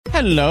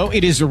Hello,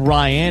 it is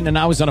Ryan, and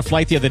I was on a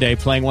flight the other day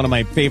playing one of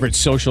my favorite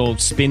social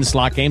spin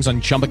slot games on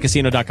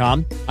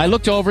ChumbaCasino.com. I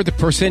looked over at the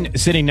person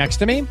sitting next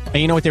to me, and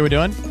you know what they were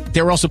doing?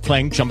 They were also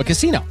playing Chumba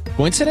Casino.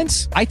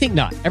 Coincidence? I think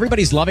not.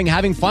 Everybody's loving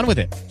having fun with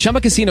it.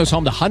 Chumba Casino is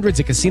home to hundreds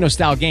of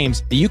casino-style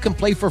games that you can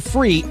play for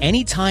free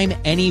anytime,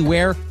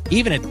 anywhere,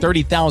 even at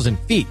 30,000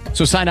 feet.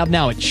 So sign up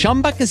now at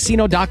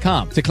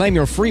ChumbaCasino.com to claim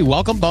your free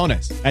welcome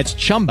bonus. That's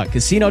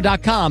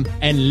ChumbaCasino.com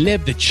and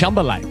live the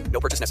Chumba life.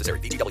 No purchase necessary.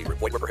 VGW.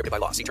 Void where prohibited by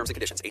law. See terms and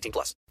conditions. 18+.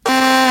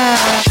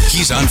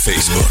 He's on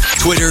Facebook,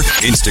 Twitter,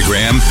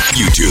 Instagram,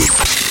 YouTube.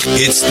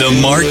 It's the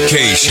Mark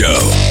Kaye Show.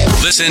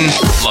 Listen,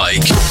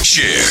 like,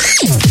 share.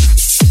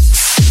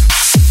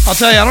 I'll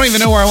tell you, I don't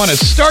even know where I want to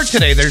start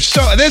today.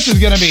 This is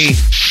going to be,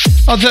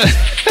 I'll tell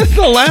you,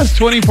 the last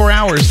 24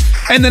 hours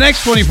and the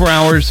next 24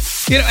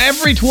 hours,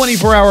 every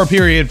 24-hour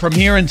period from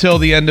here until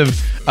the end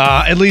of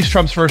at least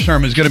Trump's first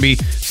term is going to be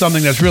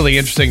something that's really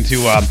interesting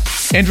to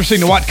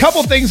watch.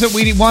 Couple things that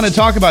we want to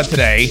talk about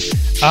today.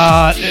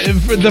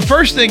 The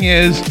first thing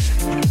is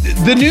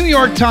the New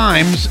York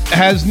Times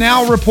has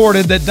now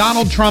reported that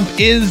Donald Trump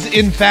is,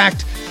 in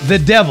fact, the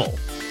devil.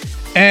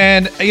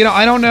 And,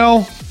 I don't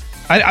know.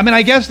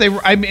 I guess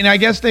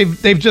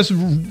they've just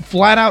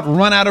flat out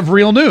run out of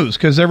real news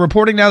because they're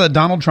reporting now that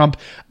Donald Trump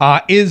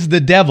is the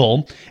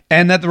devil,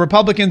 and that the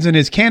Republicans in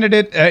his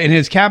cabinet, and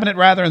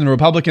the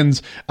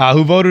Republicans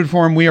who voted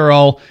for him, we are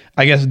all,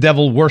 I guess,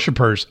 devil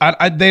worshippers.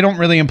 They don't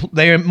really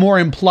they more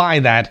imply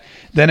that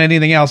than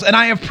anything else. And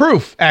I have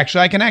proof.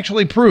 Actually, I can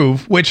actually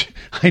prove, which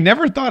I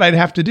never thought I'd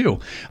have to do,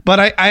 but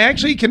I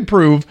actually can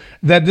prove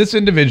that this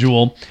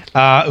individual,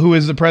 who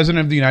is the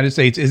president of the United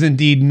States, is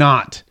indeed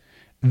not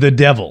the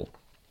devil.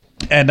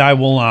 And I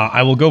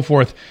will go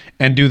forth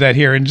and do that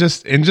here in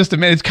just a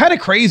minute. It's kind of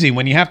crazy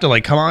when you have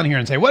to come on here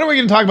and say, what are we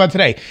going to talk about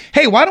today?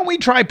 Hey, why don't we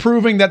try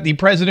proving that the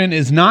president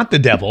is not the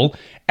devil,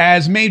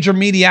 as major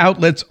media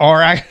outlets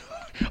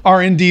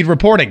are indeed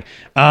reporting.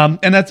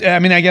 And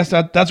I guess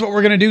that's what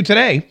we're going to do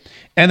today.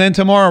 And then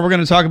tomorrow we're going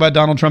to talk about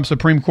Donald Trump's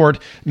Supreme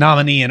Court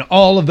nominee and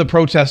all of the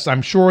protests,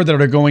 I'm sure, that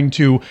are going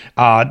to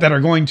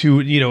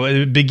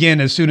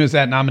begin as soon as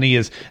that nominee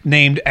is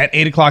named at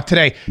 8:00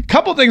 today.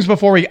 Couple things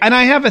before and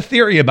I have a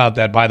theory about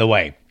that, by the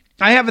way.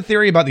 I have a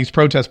theory about these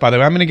protests, by the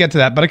way. I'm going to get to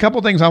that, but a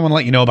couple things I want to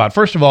let you know about.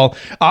 First of all,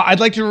 I'd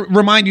like to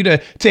remind you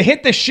to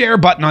hit the share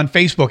button on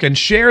Facebook and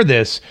share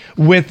this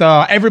with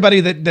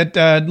everybody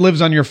that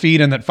lives on your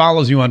feed and that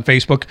follows you on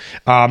Facebook.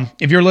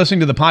 If you're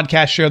listening to the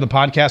podcast, share the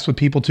podcast with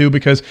people too,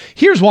 because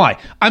here's why.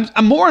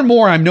 I'm more and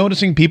more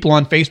noticing people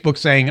on Facebook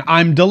saying,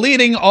 I'm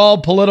deleting all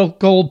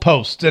political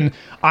posts and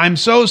I'm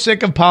so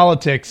sick of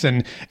politics,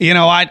 and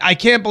I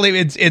can't believe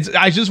it's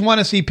I just want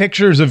to see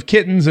pictures of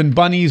kittens and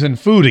bunnies and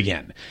food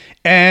again.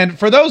 And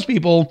for those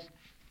people,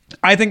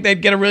 I think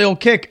they'd get a real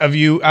kick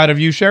out of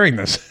you sharing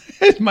this.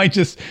 It might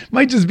just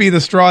be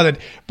the straw that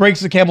breaks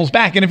the camel's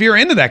back. And if you're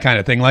into that kind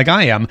of thing, like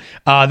I am,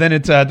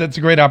 then that's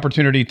a great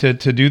opportunity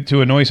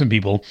to annoy some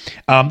people.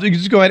 You can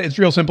just go ahead. It's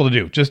real simple to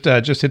do. Just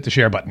hit the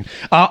share button.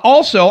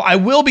 Also, I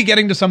will be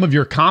getting to some of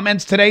your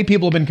comments today.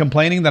 People have been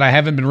complaining that I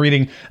haven't been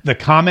reading the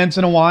comments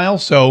in a while,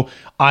 so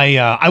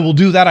I will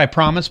do that. I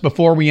promise.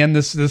 Before we end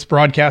this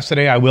broadcast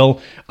today, I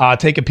will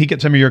take a peek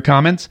at some of your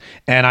comments,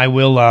 and I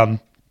will.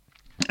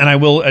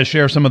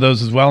 Share some of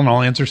those as well, and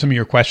I'll answer some of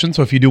your questions.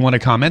 So if you do want to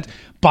comment,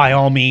 by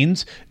all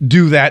means,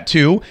 do that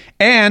too.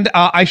 And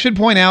I should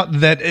point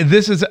out that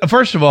this is,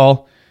 first of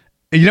all,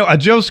 a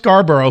Joe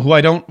Scarborough, who I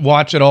don't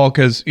watch at all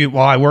because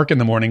I work in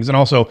the mornings, and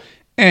also,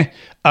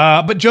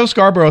 but Joe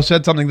Scarborough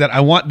said something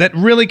that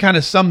really kind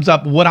of sums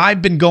up what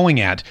I've been going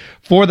at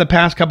for the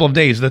past couple of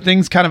days, the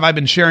things I've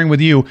been sharing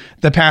with you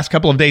the past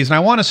couple of days. And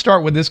I want to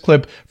start with this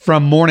clip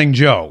from Morning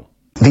Joe.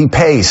 The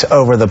pace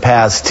over the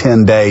past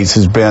 10 days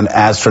has been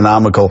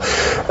astronomical.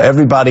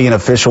 Everybody in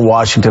official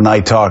Washington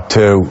I talked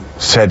to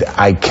said,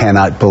 I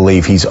cannot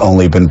believe he's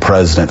only been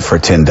president for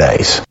 10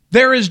 days.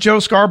 There is Joe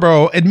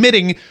Scarborough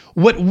admitting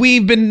what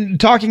we've been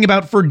talking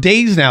about for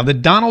days now,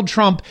 that Donald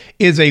Trump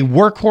is a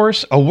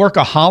workhorse, a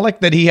workaholic,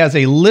 that he has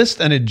a list,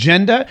 an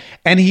agenda,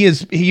 and he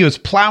is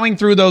plowing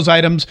through those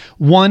items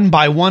one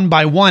by one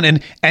by one.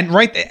 And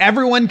right,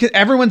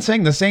 everyone's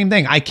saying the same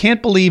thing. I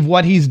can't believe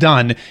what he's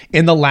done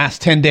in the last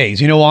 10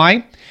 days. You know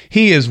why?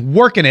 He is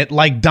working it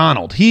like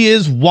Donald. He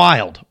is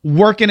wild,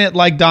 working it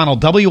like Donald,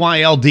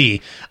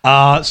 W-I-L-D.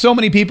 So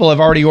many people have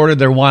already ordered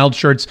their wild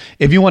shirts.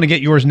 If you want to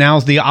get yours,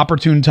 now's the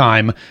opportune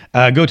time.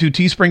 Go to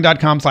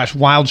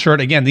teespring.com/wildshirt.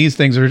 Again, these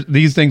things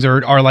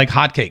are like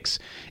hotcakes.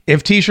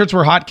 If t-shirts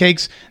were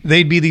hotcakes,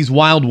 they'd be these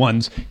wild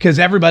ones, because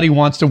everybody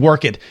wants to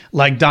work it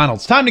like Donald.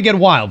 It's time to get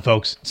wild,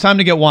 folks. It's time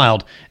to get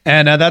wild.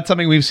 And that's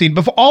something we've seen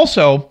before.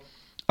 Also,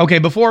 okay,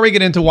 before we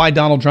get into why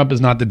Donald Trump is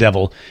not the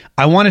devil,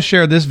 I want to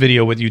share this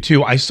video with you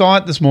too. I saw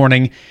it this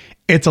morning.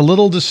 It's a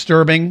little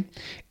disturbing.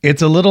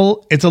 It's a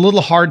little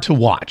hard to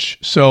watch.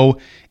 So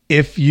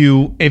if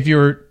you're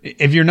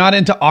not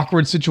into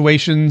awkward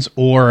situations,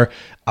 or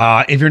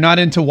if you're not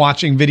into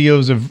watching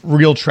videos of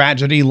real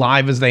tragedy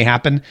live as they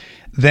happen,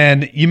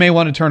 then you may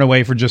want to turn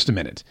away for just a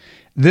minute.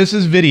 This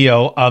is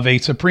video of a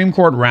Supreme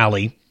Court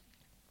rally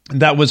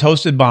that was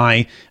hosted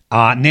by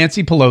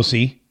Nancy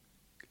Pelosi,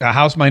 a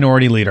House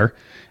Minority Leader,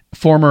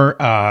 former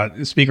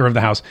Speaker of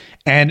the House,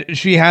 and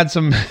she had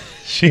some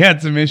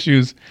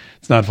issues.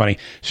 It's not funny.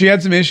 She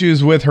had some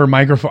issues with her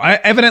microphone.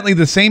 Evidently,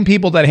 the same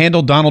people that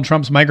handled Donald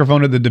Trump's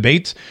microphone at the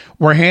debates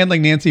were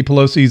handling Nancy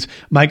Pelosi's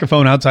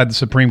microphone outside the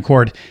Supreme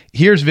Court.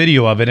 Here's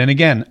video of it, and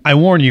again, I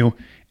warn you,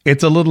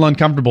 it's a little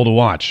uncomfortable to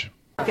watch.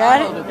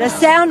 Got it? The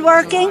sound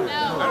working?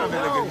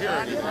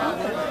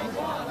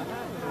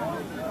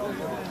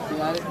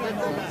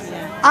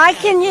 I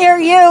can hear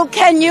you.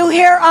 Can you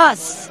hear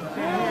us?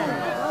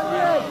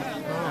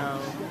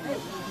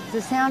 Is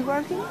the sound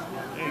working?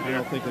 I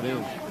don't think it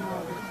is.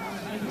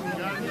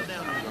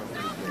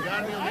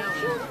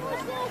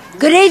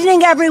 Good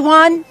evening,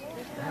 everyone.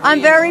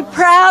 I'm very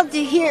proud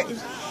to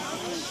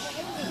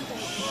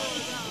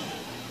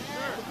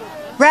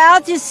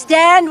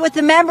stand with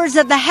the members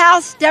of the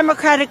House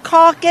Democratic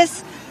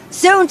Caucus,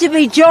 soon to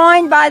be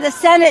joined by the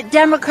Senate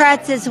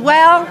Democrats as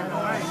well.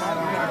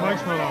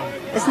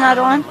 It's not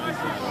on?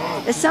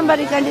 Is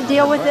somebody going to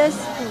deal with this?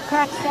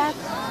 Crack that?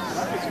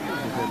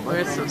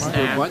 Where's the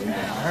stand?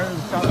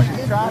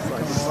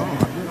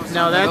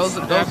 No, that's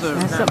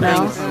something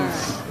else.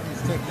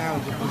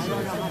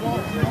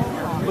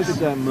 Look at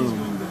that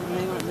moon.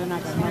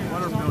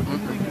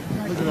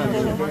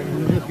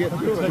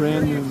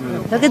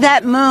 Look at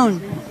that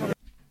moon.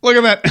 Look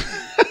at that.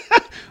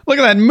 Look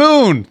at that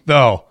moon,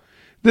 though.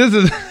 This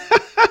is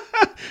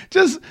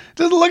just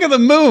look at the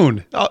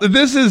moon.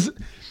 This is.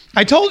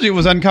 I told you it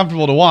was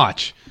uncomfortable to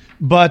watch,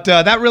 but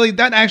that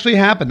actually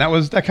happened.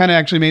 That kind of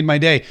actually made my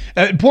day.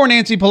 Poor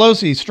Nancy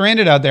Pelosi,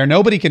 stranded out there.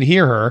 Nobody can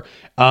hear her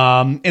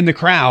in the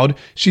crowd.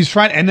 She's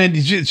trying, and then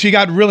she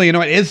got really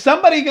annoyed. Is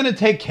somebody going to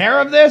take care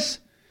of this?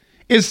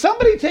 Is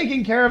somebody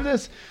taking care of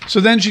this?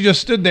 So then she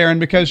just stood there, and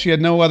because she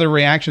had no other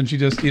reaction, she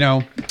just,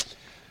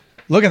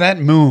 look at that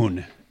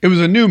moon. It was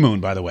a new moon,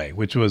 by the way,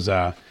 which was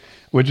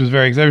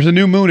very. There's a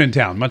new moon in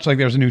town, much like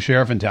there's a new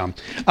sheriff in town.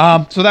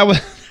 So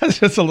that's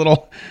just a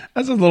little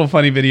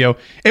funny video.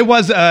 It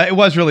was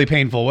really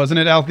painful,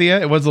 wasn't it,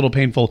 Althea? It was a little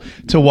painful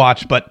to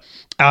watch, but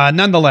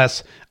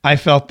nonetheless, I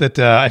felt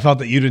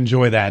that you'd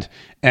enjoy that,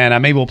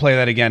 and maybe we'll play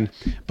that again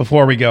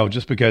before we go,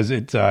 just because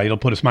it'll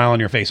put a smile on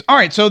your face. All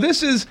right, so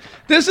this is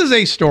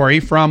a story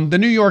from the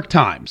New York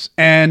Times,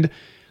 and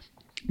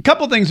a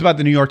couple things about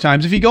the New York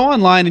Times. If you go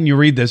online and you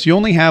read this, you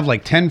only have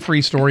like 10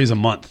 free stories a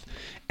month.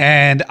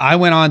 And I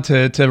went on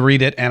to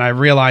read it, and I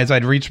realized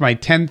I'd reached my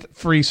 10th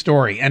free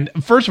story. And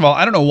first of all,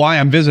 I don't know why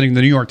I'm visiting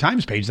the New York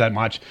Times page that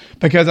much,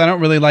 because I don't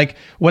really like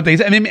what they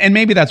say. And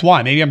maybe that's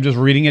why. Maybe I'm just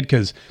reading it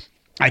because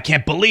I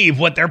can't believe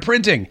what they're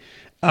printing.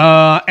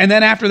 And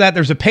then after that,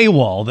 there's a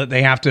paywall that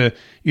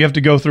you have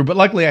to go through. But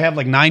luckily, I have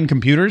like 9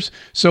 computers.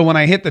 So when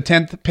I hit the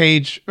 10th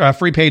page,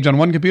 free page on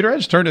one computer, I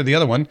just turn to the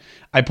other one.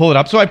 I pull it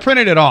up. So I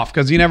printed it off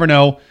because you never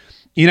know.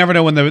 You never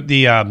know when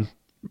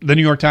the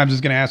New York Times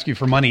is going to ask you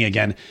for money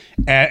again.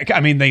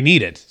 They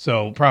need it,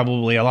 so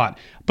probably a lot.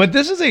 But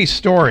this is a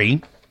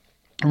story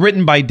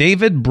written by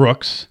David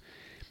Brooks.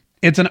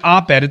 It's an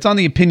op-ed. It's on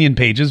the opinion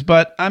pages,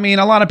 but a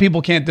lot of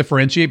people can't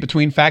differentiate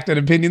between fact and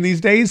opinion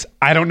these days.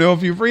 I don't know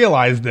if you've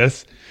realized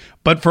this,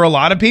 but for a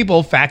lot of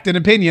people, fact and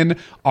opinion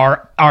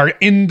are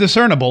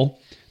indiscernible.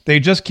 They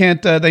just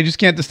can't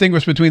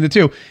distinguish between the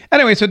two.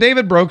 Anyway, so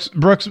David Brooks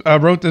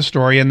wrote this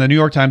story, and the New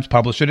York Times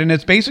published it, and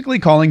it's basically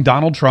calling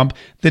Donald Trump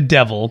the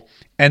devil,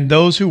 and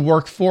those who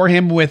work for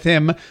him, with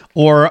him,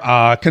 or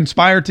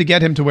conspire to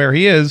get him to where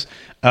he is,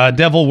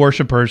 devil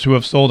worshippers who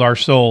have sold our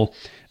soul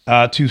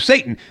to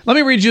Satan. Let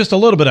me read just a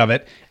little bit of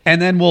it,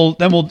 and then we'll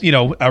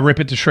rip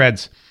it to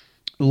shreds.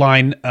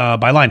 Line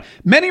by line.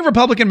 Many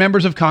Republican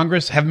members of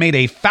Congress have made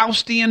a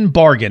Faustian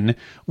bargain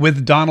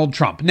with Donald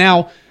Trump.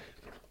 Now,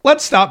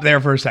 let's stop there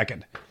for a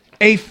second.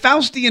 A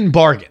Faustian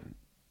bargain.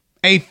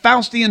 A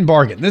Faustian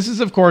bargain. This is,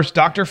 of course,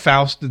 Dr.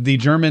 Faust, the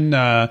German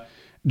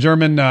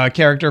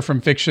character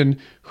from fiction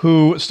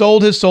who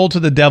sold his soul to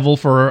the devil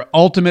for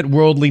ultimate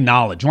worldly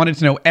knowledge. Wanted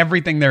to know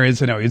everything there is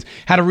to know. He's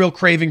had a real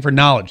craving for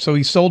knowledge, so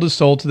he sold his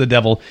soul to the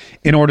devil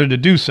in order to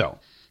do so.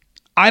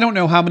 I don't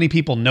know how many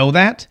people know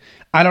that.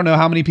 I don't know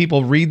how many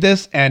people read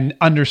this and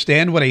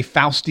understand what a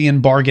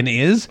Faustian bargain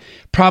is.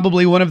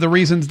 Probably one of the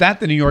reasons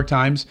that the New York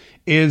Times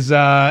is,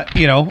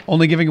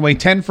 only giving away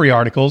 10 free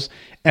articles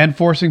and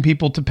forcing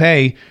people to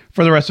pay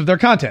for the rest of their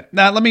content.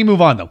 Now, let me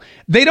move on, though.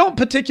 They don't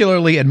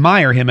particularly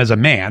admire him as a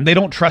man. They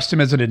don't trust him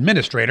as an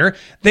administrator.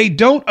 They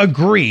don't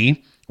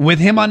agree with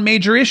him on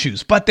major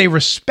issues, but they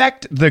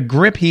respect the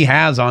grip he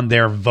has on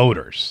their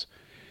voters.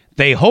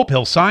 They hope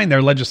he'll sign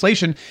their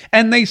legislation,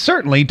 and they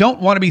certainly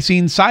don't want to be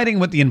seen siding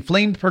with the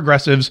inflamed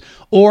progressives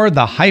or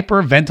the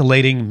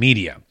hyperventilating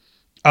media,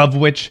 of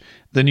which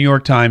the New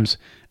York Times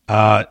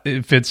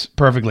fits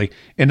perfectly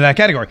into that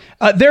category.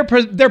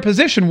 Their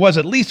position was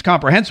at least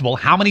comprehensible.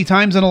 How many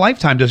times in a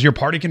lifetime does your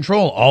party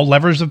control all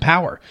levers of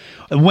power?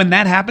 When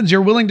that happens,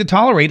 you're willing to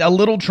tolerate a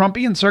little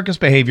Trumpian circus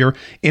behavior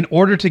in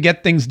order to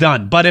get things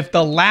done. But if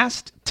the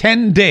last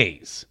 10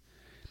 days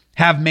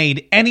have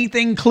made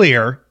anything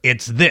clear,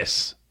 it's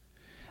this.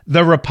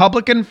 The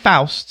Republican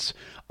Fausts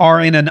are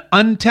in an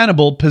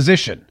untenable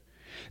position.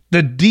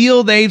 The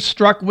deal they've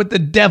struck with the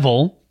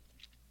devil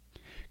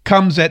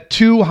comes at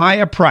too high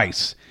a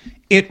price.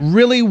 It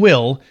really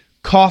will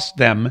cost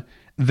them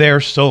their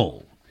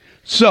soul.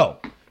 So,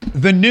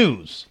 the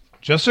news,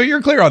 just so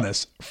you're clear on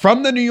this,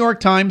 from the New York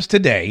Times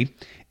today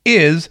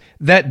is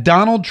that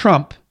Donald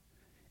Trump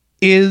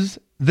is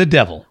the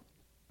devil.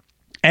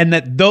 And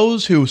that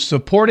those who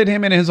supported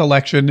him in his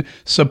election,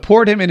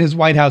 support him in his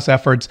White House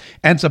efforts,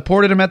 and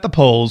supported him at the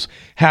polls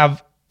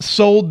have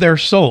sold their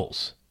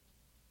souls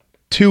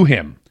to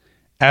him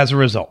as a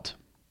result.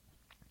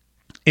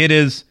 It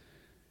is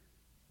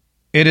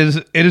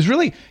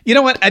really, you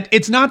know what?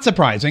 It's not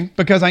surprising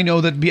because I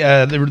know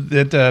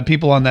that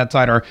people on that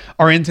side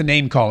are into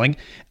name calling.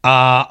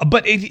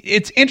 But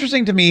it's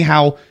interesting to me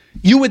how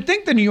you would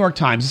think the New York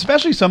Times,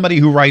 especially somebody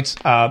who writes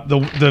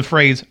the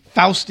phrase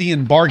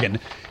Faustian bargain,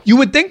 you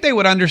would think they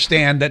would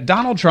understand that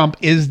Donald Trump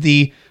is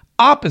the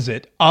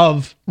opposite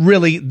of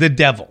really the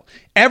devil.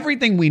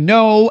 Everything we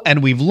know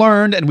and we've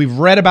learned and we've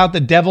read about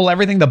the devil,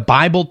 everything the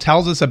Bible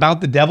tells us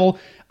about the devil.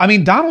 I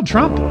mean, Donald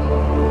Trump,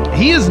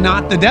 he is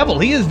not the devil.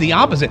 He is the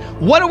opposite.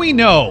 What do we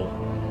know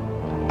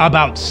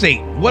about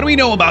Satan? What do we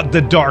know about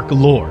the Dark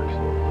Lord?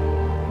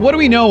 What do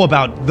we know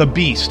about the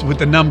beast with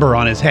the number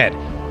on his head?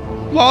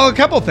 Well, a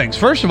couple things.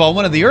 First of all,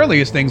 one of the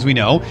earliest things we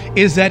know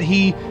is that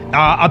he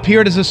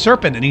appeared as a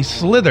serpent and he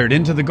slithered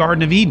into the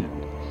Garden of Eden.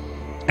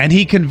 And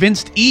he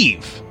convinced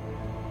Eve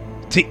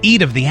to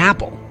eat of the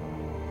apple.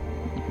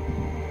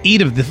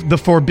 Eat of the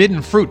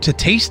forbidden fruit, to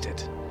taste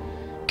it.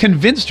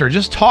 Convinced her,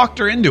 just talked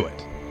her into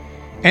it.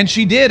 And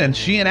she did, and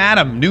she and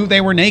Adam knew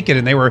they were naked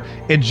and they were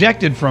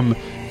ejected from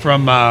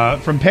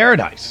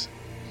paradise.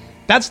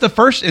 That's the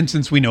first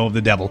instance we know of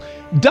the devil.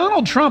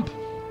 Donald Trump,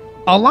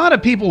 a lot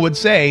of people would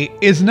say,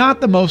 is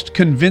not the most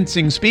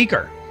convincing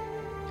speaker.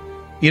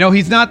 You know,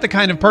 he's not the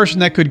kind of person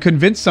that could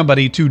convince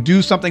somebody to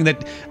do something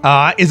that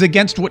is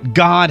against what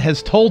God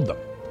has told them.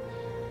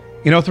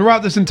 You know,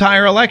 throughout this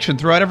entire election,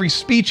 throughout every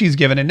speech he's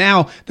given, and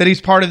now that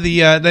he's part of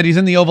that he's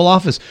in the Oval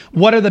Office,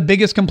 what are the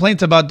biggest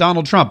complaints about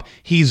Donald Trump?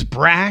 He's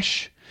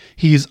brash,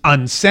 he's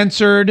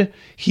uncensored,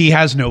 he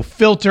has no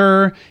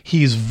filter,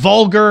 he's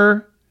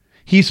vulgar,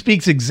 he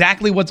speaks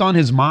exactly what's on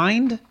his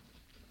mind.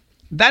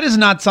 That is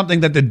not something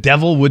that the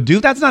devil would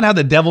do. That's not how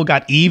the devil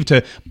got Eve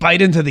to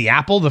bite into the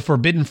apple, the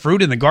forbidden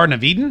fruit in the Garden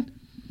of Eden.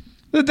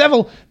 The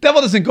devil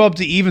doesn't go up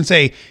to Eve and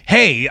say,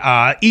 hey,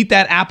 eat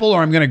that apple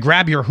or I'm going to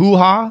grab your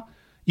hoo-ha,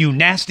 you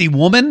nasty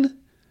woman.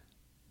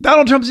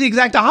 Donald Trump's the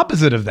exact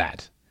opposite of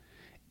that.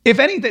 If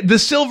anything, the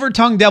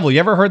silver-tongued devil, you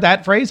ever heard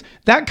that phrase?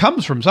 That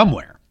comes from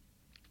somewhere.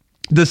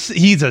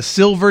 He's a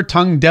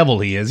silver-tongued devil,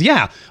 he is.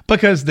 Yeah,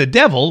 because the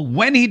devil,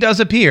 when he does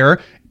appear,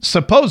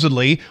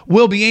 supposedly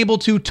will be able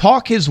to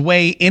talk his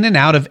way in and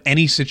out of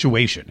any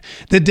situation.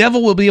 The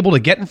devil will be able to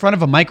get in front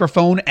of a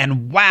microphone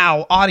and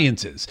wow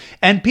audiences,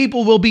 and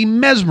people will be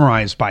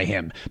mesmerized by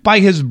him, by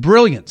his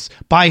brilliance,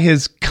 by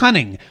his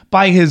cunning,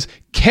 by his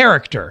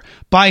character,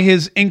 by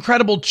his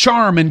incredible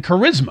charm and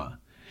charisma.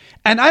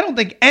 And I don't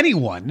think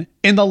anyone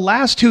in the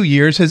last 2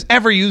 years has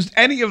ever used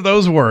any of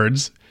those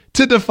words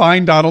to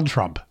define Donald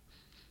Trump.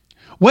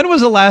 When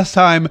was the last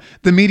time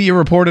the media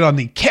reported on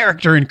the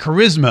character and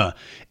charisma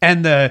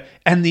and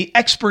the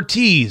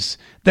expertise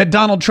that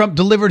Donald Trump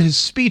delivered his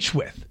speech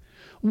with?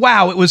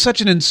 Wow, it was such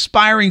an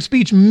inspiring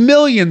speech.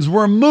 Millions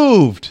were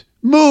moved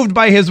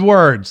by his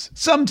words,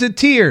 some to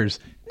tears.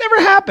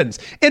 Never happens.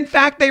 In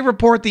fact, they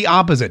report the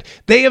opposite.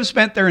 They have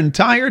spent their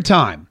entire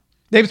time.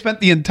 They've spent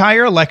the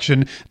entire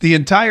election, the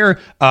entire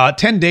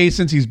 10 days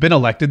since he's been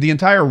elected, the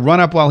entire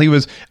run-up while he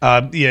was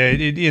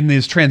in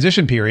his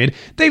transition period.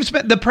 They've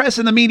spent, the press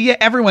and the media,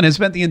 everyone has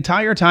spent the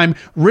entire time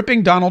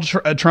ripping Donald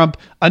Trump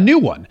a new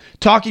one,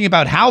 talking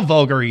about how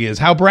vulgar he is,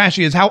 how brash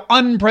he is, how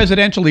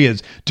unpresidential he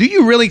is. Do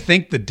you really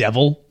think the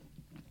devil,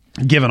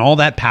 given all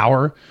that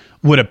power,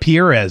 would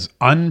appear as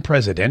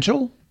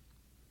unpresidential?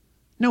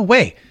 No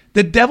way.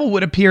 The devil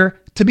would appear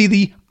to be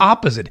the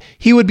opposite.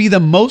 He would be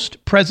the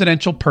most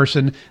presidential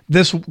person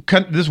this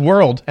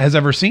world has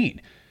ever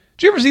seen.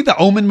 Did you ever see the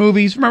Omen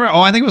movies? Remember?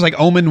 Oh, I think it was like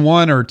Omen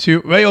 1 or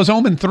 2. It was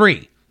Omen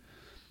 3.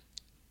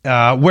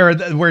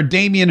 Where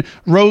Damien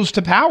rose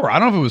to power. I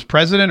don't know if it was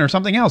president or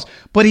something else,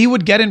 but he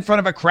would get in front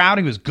of a crowd.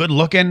 He was good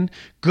looking,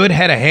 good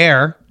head of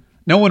hair.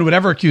 No one would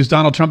ever accuse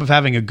Donald Trump of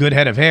having a good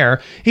head of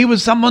hair. He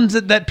was someone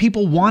that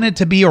people wanted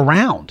to be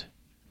around.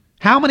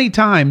 How many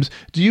times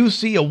do you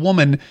see a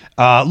woman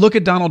look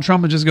at Donald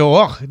Trump and just go,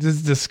 oh, this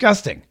is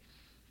disgusting?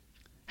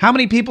 How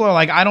many people are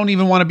like, I don't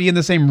even want to be in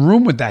the same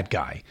room with that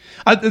guy?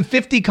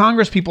 50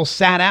 Congress people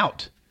sat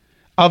out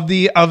of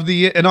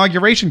the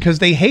inauguration because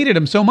they hated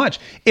him so much.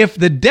 If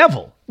the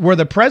devil were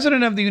the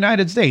president of the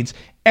United States,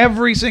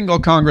 every single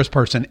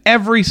congressperson,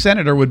 every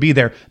senator would be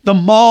there. The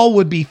mall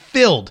would be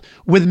filled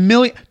with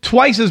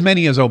twice as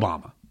many as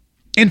Obama.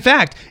 In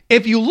fact,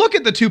 if you look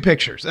at the two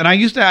pictures, and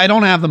I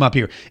don't have them up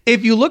here.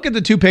 If you look at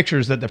the two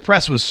pictures that the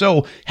press was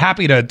so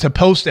happy to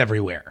post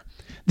everywhere,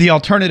 the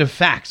alternative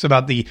facts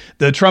about the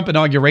Trump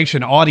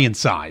inauguration audience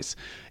size,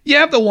 you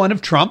have the one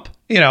of Trump.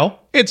 You know,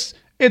 it's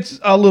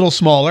a little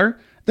smaller.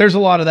 There's a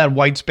lot of that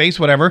white space,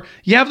 whatever.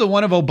 You have the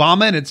one of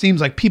Obama, and it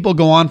seems like people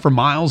go on for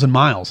miles and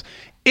miles.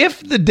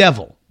 If the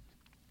devil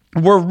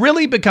were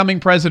really becoming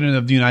president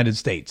of the United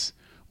States,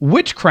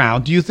 which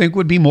crowd do you think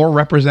would be more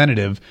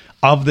representative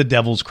of the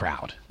devil's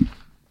crowd?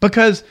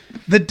 Because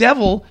the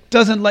devil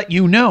doesn't let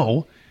you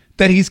know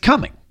that he's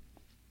coming.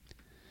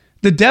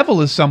 The devil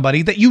is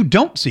somebody that you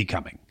don't see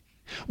coming.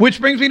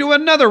 Which brings me to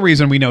another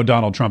reason we know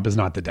Donald Trump is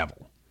not the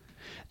devil.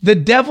 The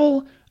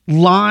devil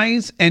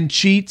lies and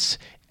cheats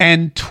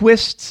and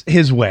twists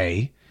his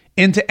way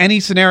into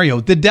any scenario.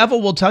 The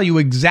devil will tell you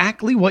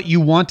exactly what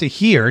you want to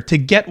hear to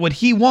get what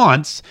he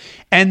wants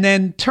and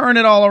then turn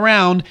it all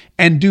around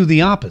and do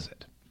the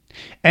opposite.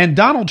 And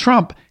Donald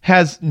Trump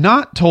has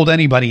not told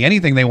anybody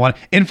anything they want.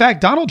 In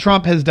fact, Donald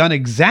Trump has done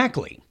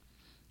exactly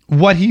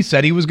what he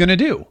said he was going to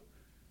do.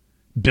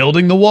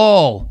 Building the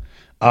wall.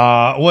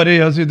 What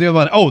is the other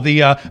one? Oh,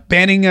 the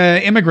banning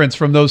immigrants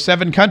from those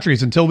 7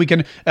 countries until we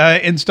can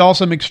install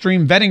some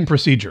extreme vetting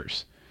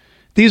procedures.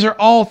 These are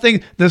all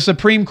things, the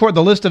Supreme Court,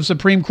 the list of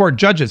Supreme Court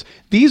judges.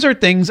 These are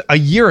things a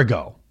year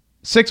ago,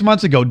 6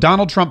 months ago,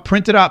 Donald Trump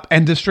printed up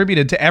and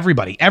distributed to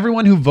everybody.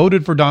 Everyone who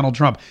voted for Donald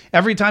Trump.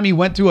 Every time he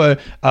went to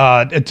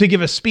to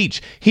give a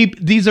speech,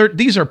 these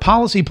are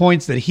policy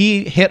points that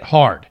he hit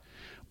hard.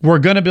 We're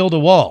going to build a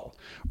wall.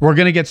 We're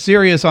going to get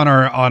serious on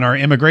our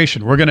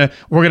immigration. We're going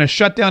to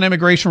shut down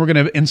immigration. We're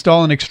going to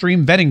install an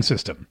extreme vetting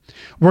system.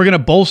 We're going to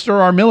bolster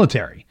our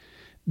military.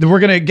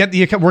 We're going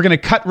to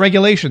cut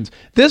regulations.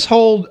 This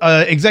whole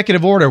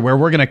executive order where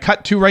we're going to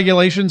cut 2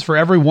 regulations for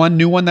every one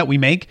new one that we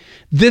make.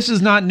 This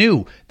is not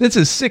new. This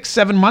is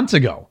 6-7 months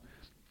ago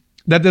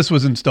that this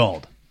was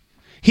installed.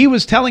 He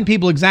was telling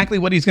people exactly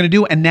what he's going to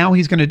do, and now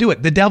he's going to do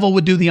it. The devil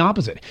would do the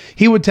opposite.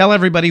 He would tell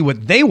everybody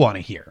what they want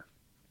to hear.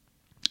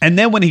 And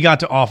then when he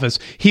got to office,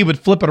 he would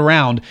flip it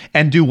around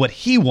and do what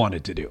he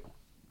wanted to do.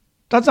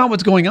 That's not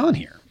what's going on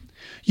here.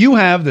 You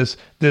have this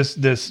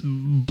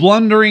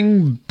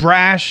blundering,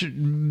 brash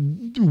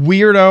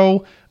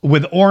weirdo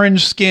with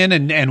orange skin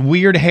and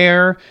weird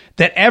hair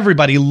that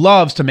everybody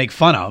loves to make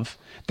fun of,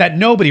 that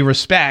nobody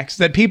respects,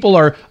 that people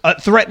are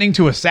threatening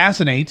to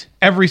assassinate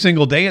every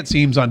single day, it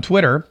seems, on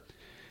Twitter,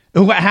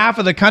 who half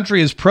of the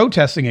country is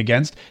protesting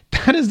against.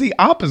 That is the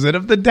opposite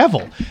of the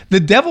devil. The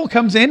devil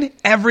comes in,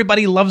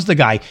 everybody loves the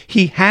guy.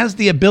 He has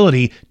the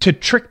ability to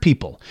trick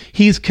people.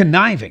 He's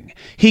conniving.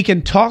 He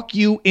can talk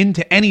you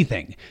into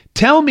anything.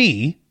 Tell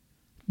me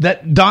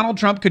that Donald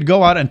Trump could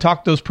go out and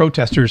talk those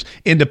protesters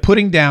into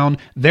putting down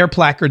their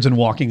placards and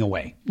walking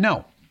away.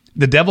 No,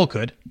 the devil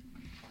could.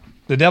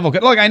 The devil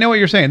could. Look, I know what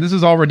you're saying. This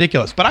is all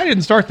ridiculous, but I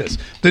didn't start this.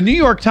 The New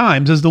York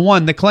Times is the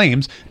one that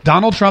claims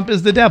Donald Trump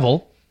is the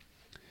devil.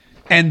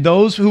 And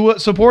those who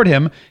support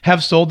him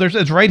have sold theirs.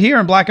 It's right here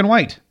in black and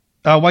white.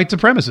 White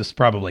supremacists,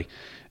 probably.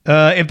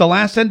 If the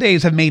last 10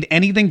 days have made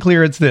anything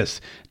clear, it's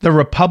this. The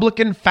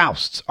Republican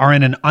Fausts are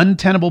in an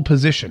untenable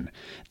position.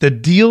 The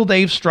deal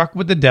they've struck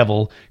with the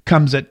devil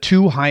comes at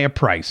too high a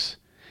price.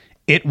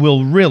 It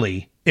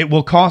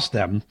will cost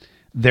them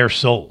their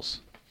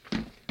souls.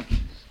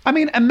 I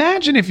mean,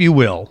 imagine if you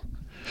will,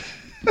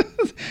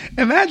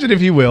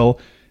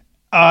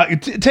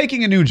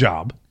 taking a new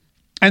job,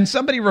 and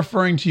somebody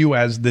referring to you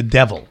as the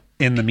devil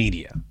in the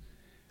media.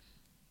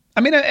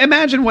 I mean,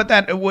 imagine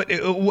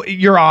what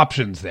your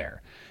options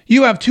there.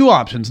 You have 2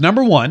 options.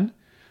 Number 1,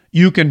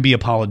 you can be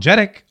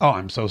apologetic. Oh,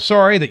 I'm so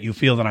sorry that you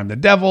feel that I'm the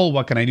devil.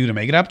 What can I do to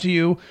make it up to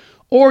you?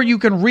 Or you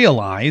can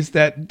realize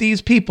that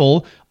these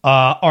people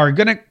are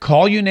going to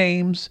call you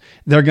names.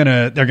 They're going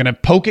to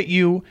poke at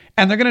you,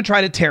 and they're going to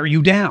try to tear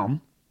you down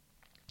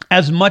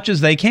as much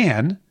as they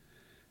can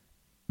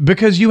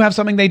because you have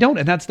something they don't,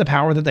 and that's the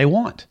power that they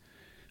want.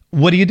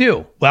 What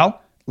do?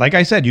 Well, like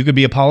I said, you could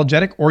be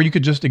apologetic or you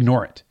could just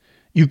ignore it.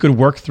 You could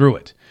work through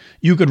it.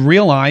 You could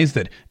realize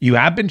that you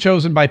have been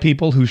chosen by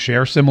people who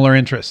share similar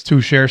interests,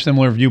 who share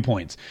similar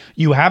viewpoints.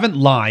 You haven't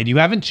lied. You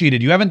haven't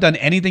cheated. You haven't done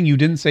anything you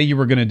didn't say you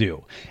were going to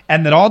do.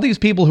 And that all these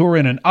people who are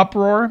in an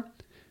uproar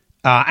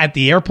at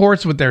the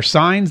airports with their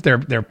signs,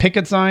 their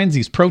picket signs,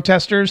 these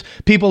protesters,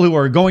 people who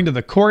are going to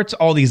the courts,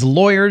 all these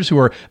lawyers who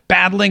are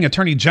battling,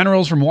 attorney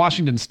generals from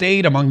Washington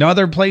State, among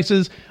other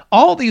places,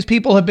 all these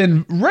people have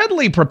been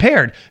readily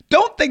prepared.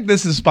 Don't think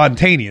this is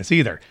spontaneous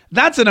either.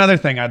 That's another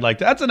thing I'd like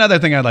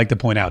to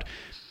point out.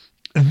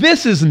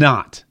 This is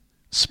not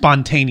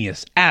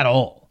spontaneous at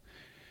all.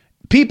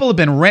 People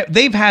have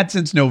they've had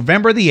since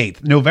November the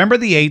 8th. November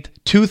the 8th,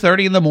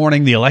 2:30 in the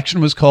morning, the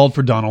election was called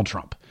for Donald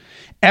Trump.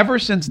 Ever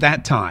since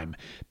that time,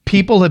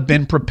 people have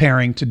been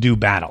preparing to do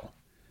battle.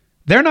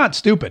 They're not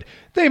stupid.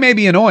 They may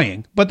be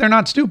annoying, but they're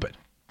not stupid.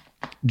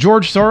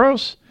 George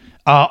Soros,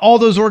 all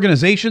those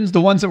organizations,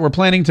 the ones that were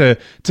planning to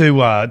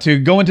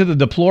go into the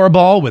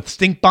deplorable with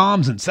stink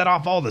bombs and set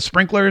off all the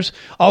sprinklers,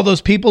 all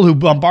those people who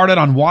bombarded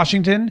on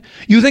Washington,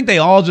 you think they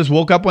all just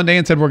woke up one day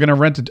and said, we're going to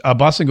rent a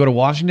bus and go to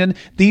Washington?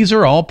 These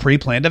are all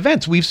pre-planned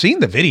events. We've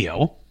seen the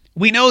video.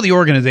 We know the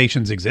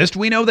organizations exist.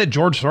 We know that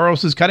George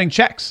Soros is cutting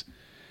checks.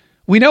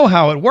 We know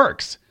how it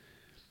works.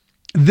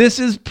 This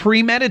is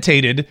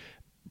premeditated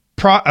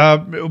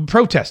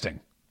protesting.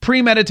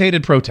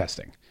 Premeditated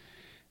protesting.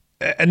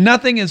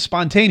 Nothing is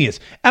spontaneous.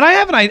 And I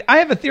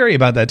have a theory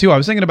about that too. I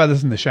was thinking about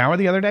this in the shower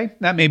the other day.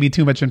 That may be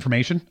too much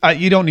information.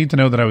 You don't need to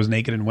know that I was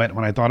naked and wet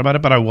when I thought about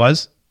it, but I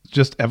was,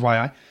 just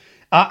FYI.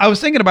 I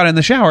was thinking about it in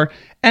the shower,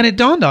 and it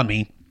dawned on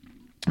me,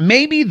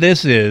 maybe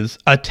this is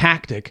a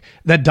tactic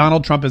that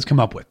Donald Trump has come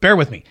up with. Bear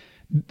with me.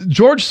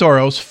 George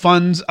Soros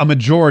funds a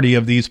majority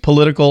of these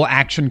political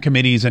action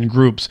committees and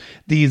groups,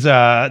 these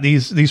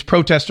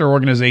protester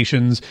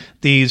organizations,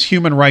 these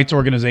human rights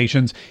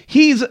organizations.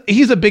 He's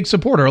a big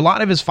supporter. A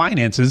lot of his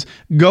finances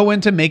go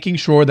into making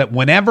sure that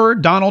whenever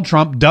Donald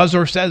Trump does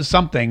or says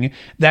something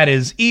that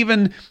is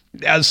even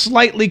as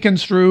slightly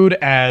construed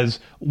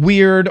as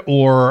weird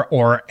or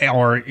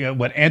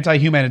what,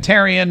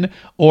 anti-humanitarian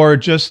or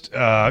just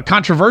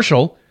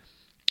controversial,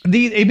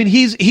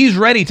 he's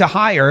ready to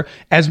hire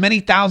as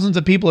many thousands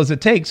of people as it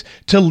takes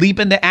to leap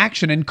into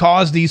action and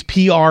cause these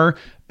PR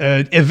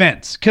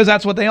events, because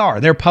that's what they are.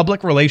 They're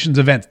public relations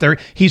events.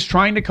 He's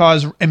trying to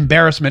cause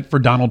embarrassment for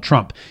Donald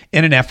Trump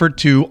in an effort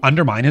to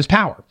undermine his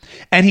power.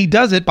 And he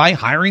does it by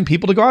hiring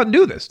people to go out and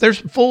do this. There's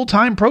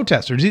full-time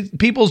protesters. It's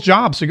people's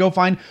jobs to go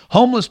find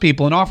homeless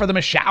people and offer them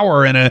a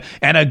shower and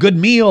a good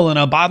meal and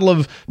a bottle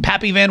of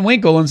Pappy Van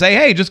Winkle and say,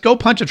 hey, just go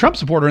punch a Trump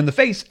supporter in the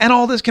face and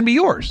all this can be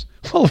yours.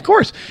 Well, of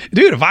course.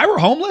 Dude, if I were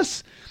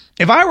homeless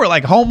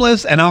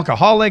and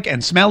alcoholic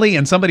and smelly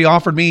and somebody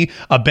offered me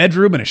a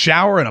bedroom and a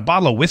shower and a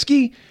bottle of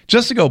whiskey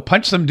just to go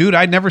punch some dude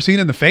I'd never seen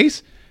in the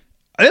face,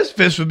 this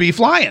fist would be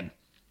flying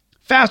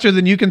faster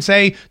than you can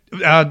say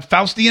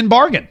Faustian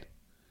bargain.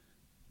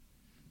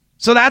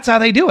 So that's how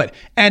they do it.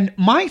 And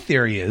my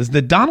theory is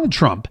that Donald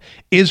Trump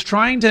is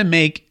trying to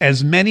make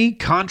as many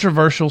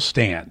controversial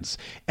stands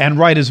and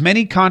write as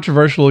many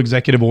controversial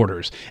executive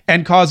orders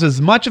and cause as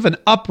much of an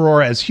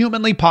uproar as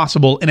humanly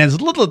possible in as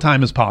little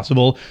time as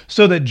possible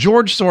so that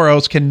George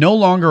Soros can no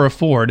longer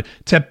afford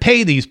to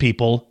pay these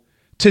people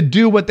to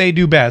do what they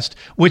do best,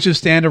 which is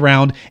stand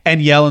around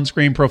and yell and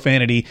scream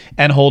profanity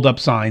and hold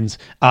up signs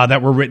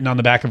that were written on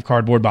the back of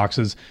cardboard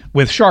boxes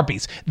with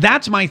Sharpies.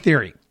 That's my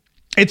theory.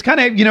 It's kind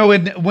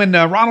of, when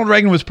Ronald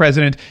Reagan was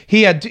president,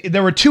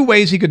 there were two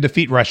ways he could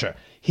defeat Russia.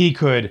 He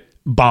could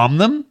bomb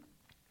them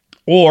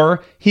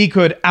or he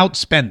could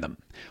outspend them.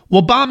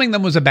 Well, bombing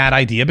them was a bad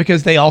idea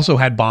because they also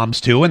had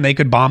bombs too and they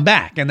could bomb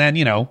back. And then,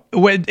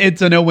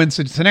 it's a no-win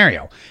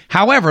scenario.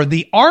 However,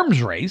 the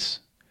arms race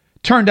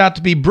turned out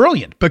to be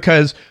brilliant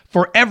because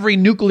for every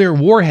nuclear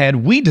warhead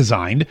we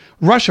designed,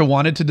 Russia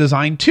wanted to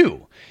design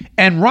two.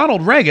 And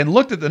Ronald Reagan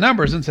looked at the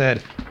numbers and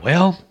said,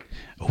 well,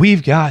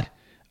 we've got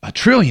 $1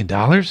 trillion,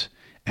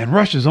 and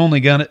Russia's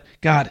only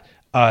got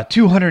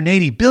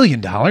 $280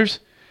 billion.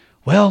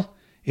 Well,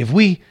 if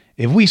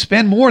we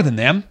spend more than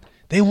them,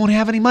 they won't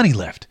have any money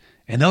left,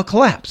 and they'll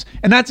collapse.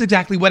 And that's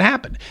exactly what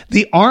happened.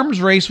 The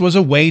arms race was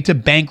a way to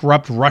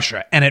bankrupt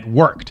Russia, and it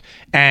worked.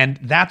 And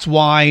that's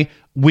why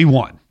we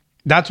won.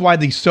 That's why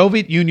the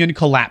Soviet Union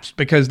collapsed,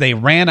 because they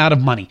ran out of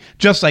money,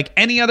 just like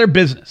any other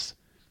business.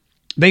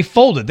 They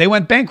folded. They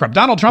went bankrupt.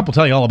 Donald Trump will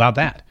tell you all about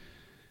that.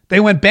 They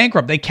went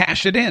bankrupt. They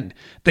cashed it in.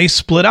 They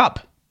split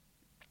up.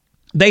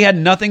 They had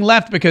nothing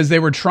left because they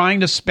were trying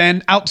to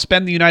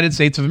outspend the United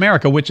States of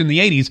America, which in the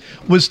 80s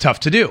was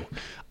tough to do.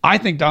 I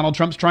think Donald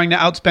Trump's trying to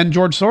outspend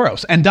George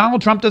Soros. And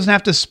Donald Trump doesn't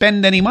have to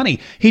spend any money.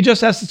 He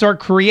just has to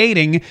start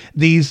creating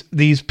these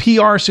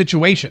PR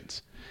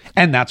situations.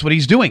 And that's what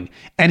he's doing.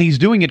 And he's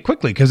doing it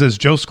quickly because, as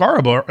Joe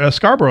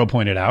Scarborough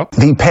pointed out,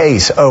 the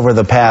pace over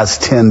the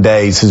past 10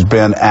 days has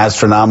been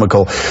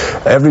astronomical.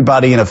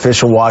 Everybody in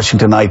official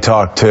Washington I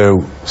talked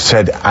to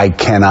said, I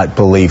cannot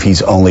believe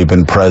he's only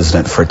been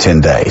president for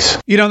 10 days.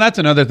 That's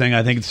another thing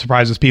I think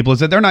surprises people is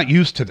that they're not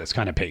used to this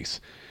kind of pace.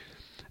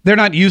 They're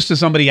not used to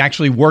somebody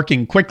actually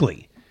working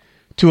quickly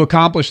to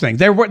accomplish things.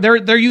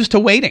 They're used to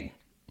waiting.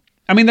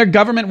 I mean, they're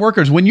government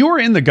workers. When you're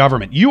in the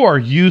government, you are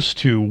used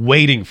to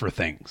waiting for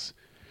things.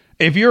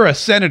 If you're a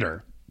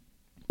senator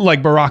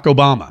like Barack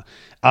Obama,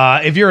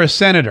 if you're a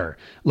senator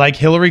like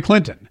Hillary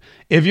Clinton,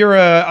 if you're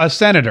a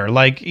senator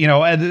like,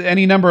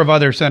 any number of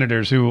other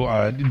senators who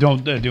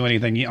don't do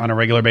anything on a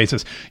regular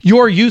basis,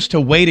 you're used to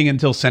waiting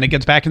until Senate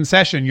gets back in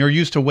session. You're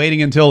used to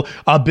waiting until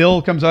a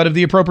bill comes out of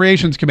the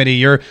Appropriations Committee.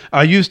 You're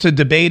used to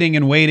debating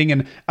and waiting.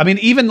 And I mean,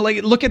 even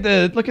like look at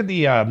the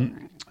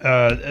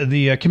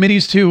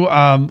committees to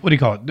what do you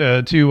call it?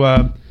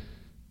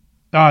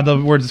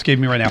 The words escape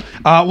me right now.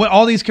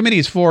 All these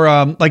committees for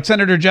like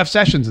Senator Jeff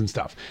Sessions and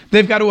stuff,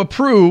 they've got to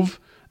approve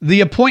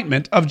the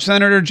appointment of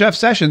Senator Jeff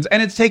Sessions,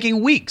 and it's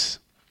taking weeks.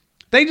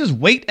 They just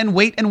wait and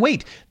wait and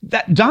wait.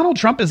 That Donald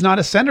Trump is not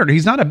a senator.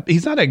 He's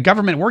not a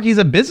government worker. He's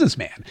a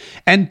businessman,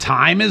 and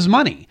time is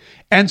money.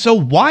 And so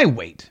why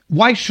wait?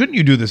 Why shouldn't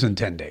you do this in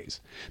 10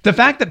 days? The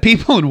fact that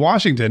people in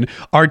Washington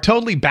are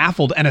totally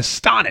baffled and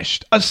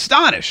astonished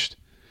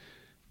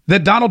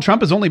that Donald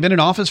Trump has only been in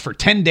office for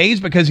 10 days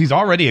because he's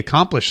already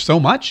accomplished so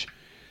much.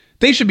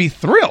 They should be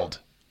thrilled.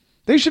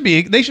 They should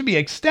be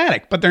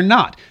ecstatic, but they're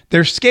not.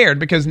 They're scared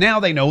because now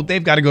they know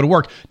they've got to go to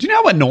work. Do you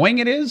know how annoying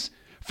it is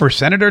for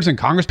senators and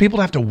Congress people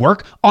to have to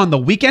work on the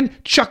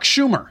weekend? Chuck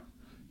Schumer,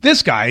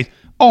 this guy,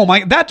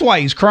 that's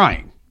why he's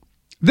crying.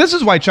 This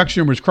is why Chuck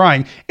Schumer's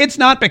crying. It's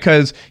not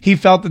because he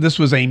felt that this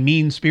was a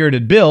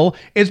mean-spirited bill.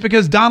 It's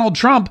because Donald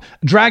Trump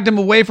dragged him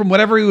away from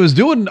whatever he was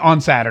doing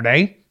on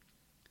Saturday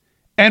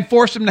and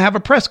forced him to have a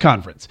press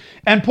conference.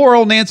 And poor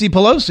old Nancy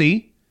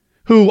Pelosi,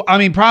 who, I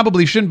mean,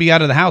 probably shouldn't be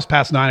out of the house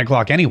past 9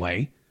 o'clock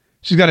anyway.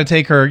 She's got to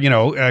take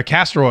her,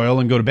 castor oil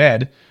and go to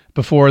bed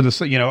before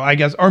the, I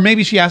guess, or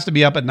maybe she has to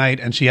be up at night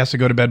and she has to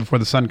go to bed before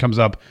the sun comes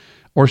up,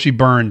 or she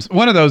burns.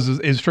 One of those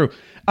is true.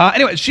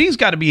 Anyway, she's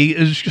got to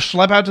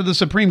schlep out to the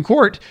Supreme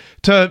Court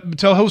to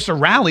host a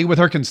rally with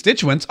her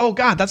constituents. Oh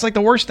God, that's like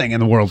the worst thing in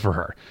the world for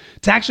her.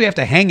 To actually have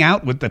to hang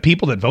out with the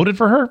people that voted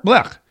for her.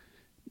 Blech.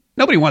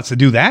 Nobody wants to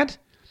do that.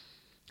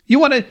 You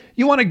want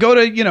to go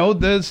to,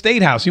 the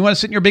State House. You want to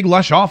sit in your big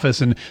lush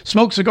office and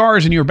smoke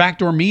cigars in your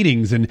backdoor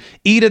meetings and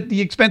eat at the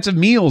expensive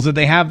meals that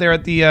they have there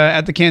at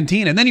the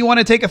canteen. And then you want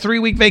to take a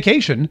 3-week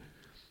vacation.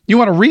 You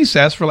want to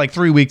recess for like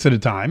 3 weeks at a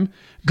time,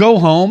 go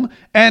home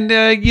and,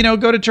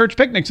 go to church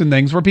picnics and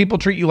things where people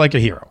treat you like a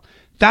hero.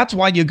 That's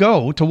why you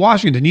go to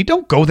Washington. You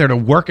don't go there to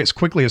work as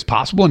quickly as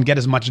possible and get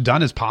as much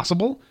done as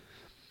possible.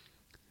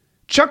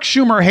 Chuck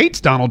Schumer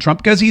hates Donald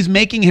Trump because he's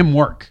making him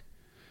work.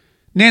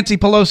 Nancy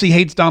Pelosi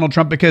hates Donald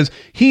Trump because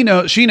she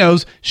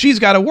knows she's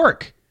got to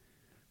work.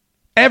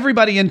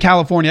 Everybody in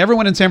California,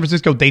 everyone in San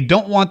Francisco, they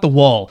don't want the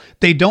wall.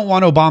 They don't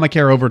want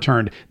Obamacare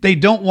overturned. They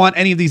don't want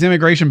any of these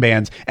immigration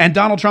bans. And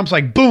Donald Trump's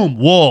like, boom,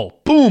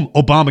 wall, boom,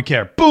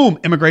 Obamacare, boom,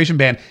 immigration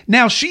ban.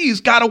 Now she's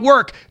got to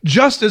work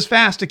just as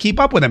fast to keep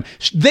up with him.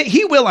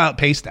 He will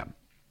outpace them.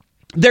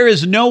 There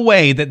is no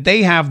way that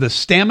they have the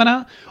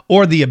stamina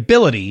or the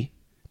ability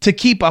to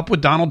keep up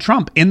with Donald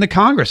Trump in the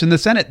Congress, in the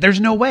Senate.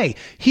 There's no way.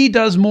 He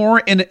does more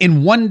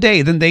in one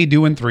day than they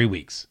do in 3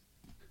 weeks.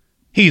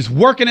 He's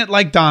working it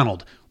like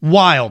Donald.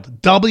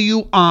 Wild.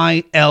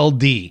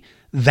 W-I-L-D.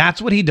 That's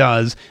what he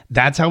does.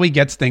 That's how he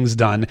gets things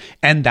done.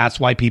 And that's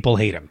why people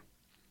hate him.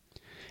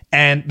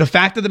 And the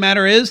fact of the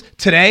matter is,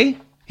 today,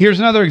 here's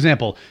another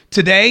example.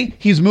 Today,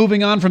 he's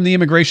moving on from the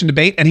immigration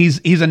debate and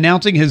he's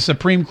announcing his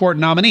Supreme Court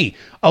nominee.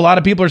 A lot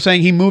of people are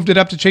saying he moved it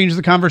up to change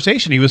the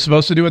conversation. He was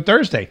supposed to do it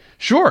Thursday.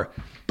 Sure.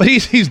 But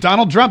he's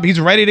Donald Trump. He's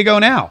ready to go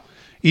now.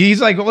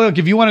 He's like, look,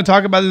 if you want to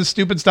talk about this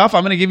stupid stuff,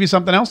 I'm going to give you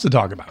something else to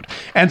talk about.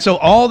 And so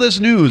all this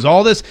news,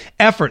 all this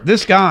effort,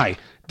 this guy,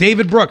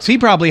 David Brooks, he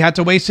probably had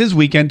to waste his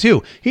weekend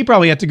too. He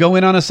probably had to go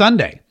in on a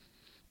Sunday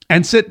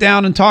and sit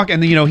down and talk.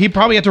 And, he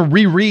probably had to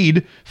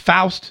reread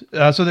Faust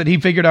so that he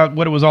figured out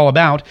what it was all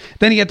about.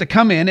 Then he had to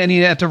come in and he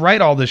had to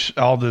write all this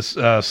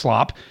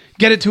slop,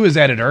 get it to his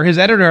editor. His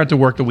editor had to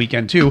work the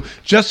weekend too,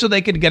 just so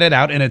they could get it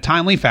out in a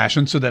timely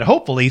fashion so that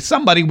hopefully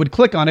somebody would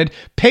click on it,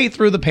 pay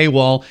through the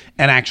paywall,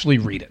 and actually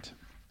read it.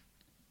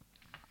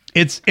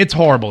 It's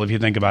horrible if you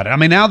think about it. I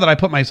mean, now that I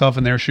put myself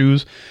in their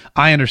shoes,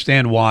 I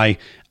understand why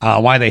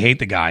they hate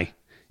the guy.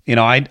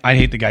 I'd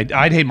hate the guy.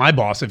 I'd hate my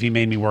boss if he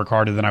made me work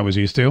harder than I was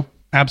used to.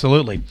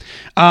 Absolutely.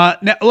 Now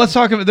let's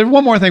talk about. There's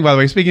one more thing, by the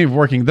way. Speaking of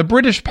working, the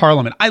British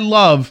Parliament. I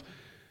love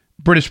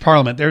British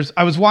Parliament.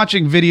 I was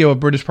watching video of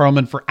British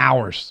Parliament for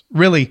hours,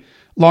 really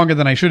longer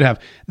than I should have.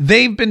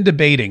 They've been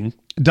debating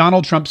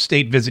Donald Trump's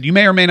state visit. You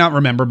may or may not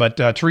remember, but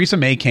Theresa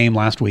May came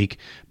last week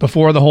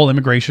before the whole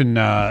immigration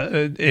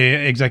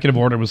executive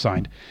order was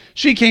signed.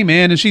 She came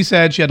in and she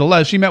said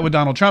she met with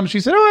Donald Trump. She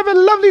said, "Oh, I had a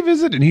lovely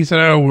visit." And he said,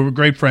 "Oh, we were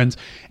great friends."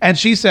 And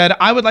she said,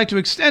 "I would like to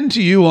extend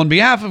to you on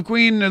behalf of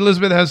Queen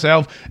Elizabeth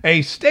herself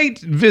a state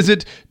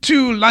visit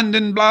to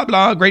London, blah,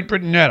 blah, Great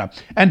Britain."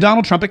 And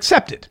Donald Trump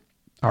accepted.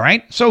 All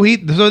right. So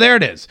there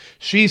it is.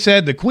 She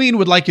said, the Queen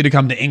would like you to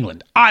come to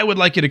England. I would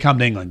like you to come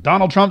to England.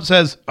 Donald Trump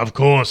says, "Of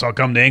course, I'll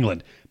come to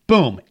England."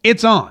 Boom.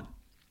 It's on.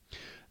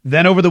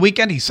 Then over the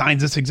weekend, he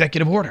signs this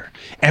executive order.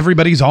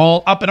 Everybody's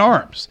all up in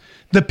arms.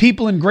 The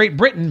people in Great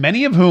Britain,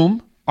 many of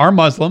whom are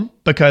Muslim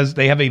because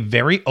they have a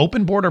very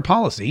open border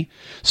policy,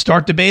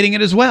 start debating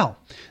it as well.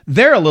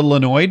 They're a little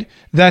annoyed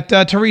that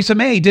Theresa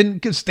May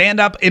didn't stand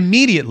up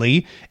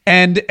immediately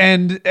and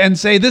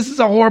say this is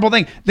a horrible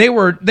thing. They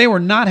were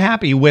not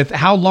happy with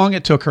how long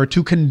it took her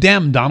to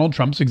condemn Donald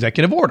Trump's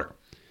executive order.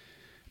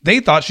 They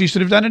thought she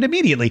should have done it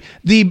immediately.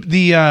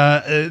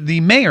 The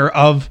mayor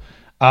of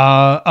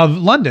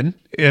London,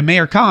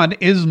 Mayor Khan,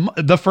 is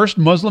the first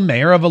Muslim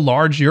mayor of a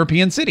large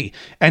European city,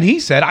 and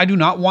he said, "I do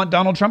not want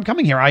Donald Trump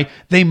coming here.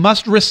 They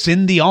must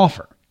rescind the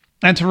offer."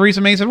 And Theresa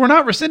May said, "We're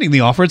not rescinding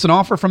the offer. It's an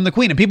offer from the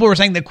Queen." And people were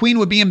saying the Queen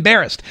would be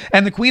embarrassed.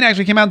 And the Queen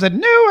actually came out and said,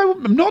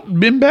 "No, I'm not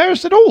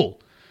embarrassed at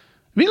all.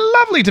 It'd be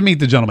lovely to meet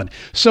the gentleman."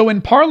 So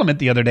in Parliament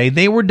the other day,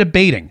 they were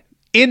debating,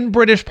 in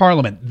British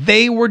Parliament,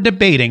 they were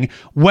debating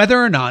whether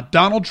or not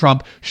Donald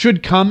Trump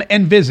should come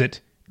and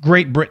visit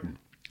Great Britain.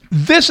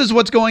 This is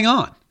what's going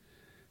on.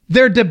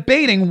 They're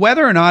debating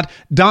whether or not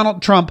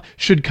Donald Trump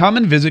should come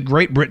and visit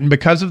Great Britain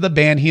because of the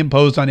ban he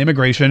imposed on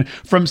immigration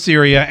from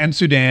Syria and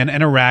Sudan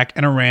and Iraq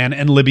and Iran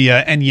and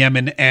Libya and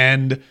Yemen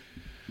and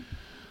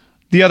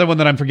the other one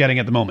that I'm forgetting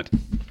at the moment.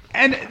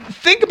 And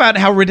think about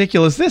how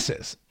ridiculous this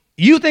is.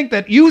 You think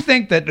that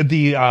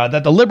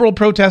the liberal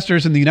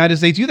protesters in the United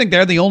States, you think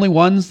they're the only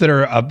ones that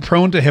are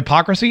prone to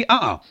hypocrisy?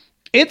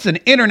 It's an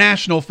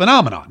international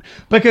phenomenon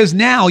because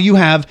now you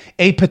have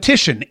a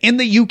petition in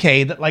the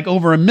UK that like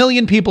over 1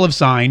 million people have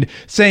signed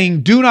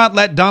saying, do not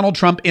let Donald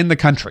Trump in the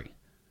country.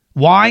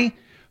 Why?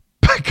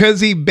 Because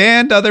he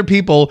banned other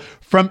people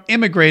from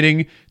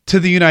immigrating to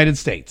the United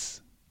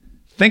States.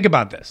 Think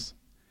about this.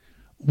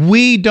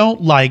 We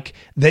don't like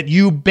that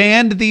you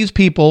banned these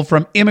people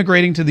from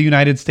immigrating to the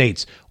United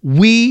States.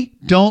 We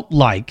don't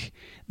like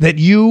that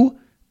you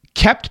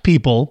kept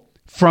people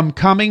from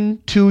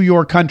coming to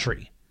your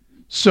country.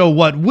 So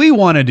what we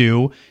want to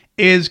do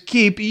is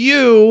keep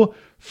you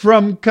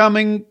from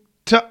coming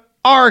to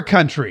our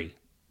country.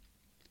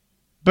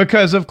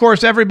 Because, of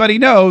course, everybody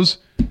knows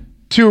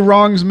two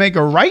wrongs make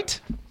a right.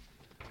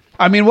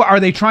 I mean, what, are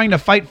they trying to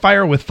fight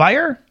fire with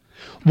fire?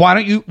 Why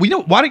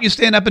don't you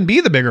stand up and be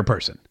the bigger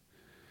person?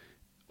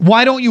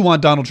 Why don't you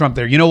want Donald Trump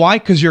there? You know why?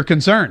 Because you're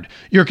concerned.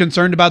 You're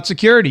concerned about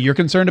security. You're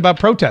concerned about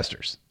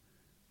protesters.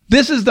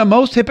 This is the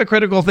most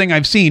hypocritical thing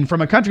I've seen from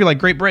a country like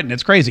Great Britain.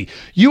 It's crazy.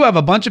 You have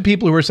a bunch of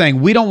people who are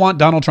saying, we don't want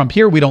Donald Trump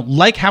here. We don't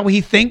like how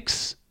he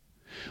thinks.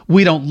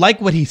 We don't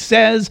like what he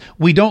says.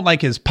 We don't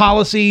like his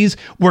policies.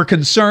 We're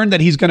concerned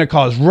that he's going to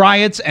cause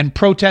riots and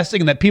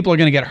protesting and that people are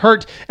going to get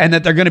hurt and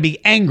that they're going to be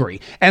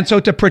angry. And so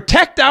to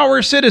protect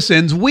our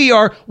citizens, we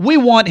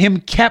want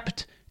him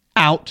kept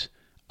out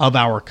of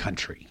our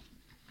country.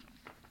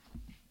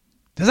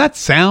 Does that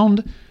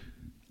sound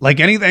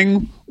like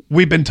anything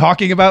we've been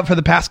talking about for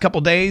the past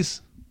couple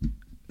days?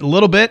 A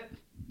little bit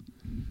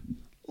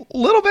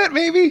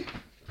maybe.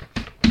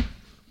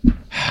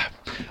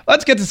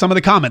 Let's get to some of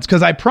the comments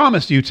because I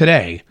promised you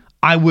today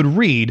I would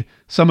read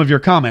some of your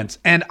comments.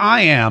 And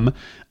I am,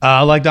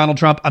 like Donald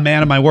Trump, a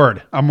man of my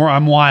word. I'm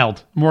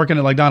wild. I'm working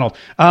it like Donald.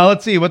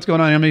 Let's see what's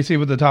going on. Let me see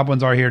what the top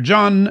ones are here.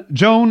 Joan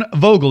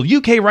Vogel,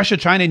 UK, Russia,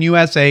 China, and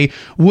USA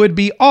would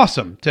be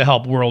awesome to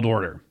help world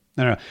order.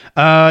 No.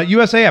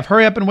 USAF,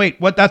 hurry up and wait.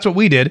 That's what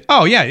we did.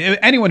 Oh, yeah.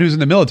 Anyone who's in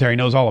the military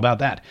knows all about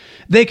that.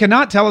 They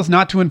cannot tell us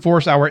not to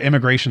enforce our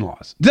immigration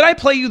laws. Did I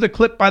play you the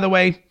clip, by the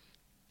way?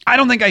 I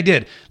don't think I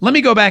did. Let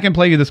me go back and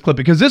play you this clip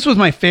because this was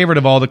my favorite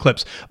of all the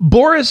clips.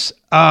 Boris,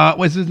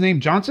 what's his name?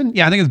 Johnson?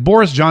 Yeah, I think it's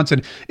Boris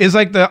Johnson is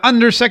like the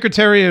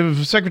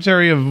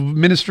Secretary of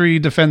Ministry,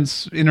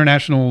 Defense,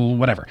 International,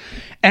 whatever.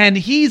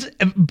 And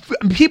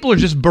people are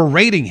just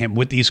berating him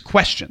with these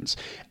questions,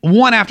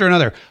 one after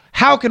another.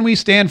 How can we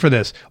stand for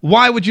this?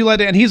 Why would you let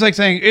it? And he's like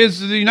saying, it's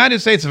the United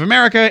States of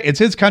America. It's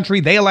his country.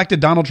 They elected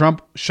Donald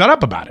Trump. Shut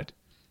up about it.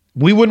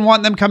 We wouldn't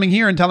want them coming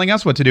here and telling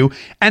us what to do.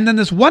 And then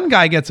this one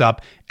guy gets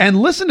up and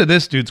listen to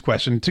this dude's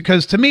question,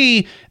 because to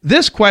me,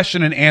 this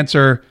question and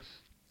answer,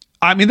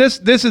 I mean, this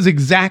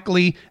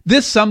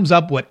sums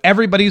up what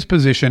everybody's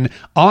position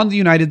on the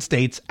United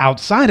States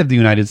outside of the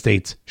United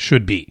States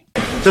should be.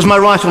 Does my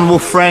right honourable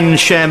friend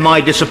share my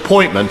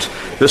disappointment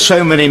that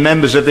so many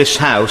members of this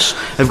House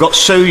have got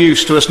so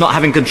used to us not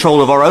having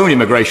control of our own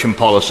immigration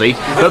policy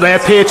that they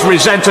appear to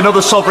resent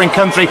another sovereign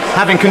country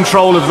having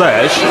control of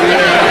theirs?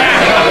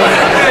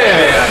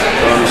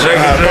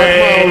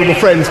 My honourable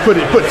friends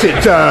puts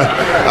it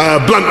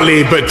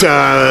bluntly but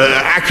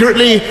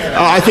accurately.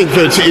 I think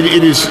that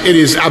it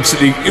is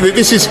absolutely.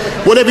 This is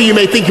whatever you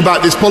may think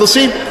about this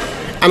policy,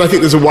 and I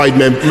think there's a wide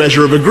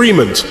measure of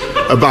agreement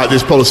about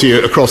this policy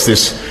across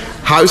this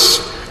House.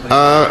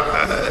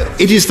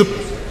 It is the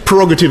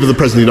prerogative of the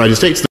President of the United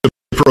States, the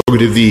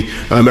prerogative of the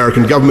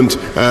American government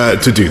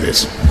to do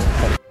this.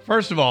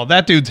 First of all,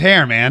 that dude's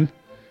hair, man.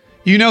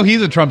 You know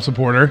he's a Trump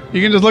supporter.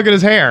 You can just look at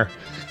his hair.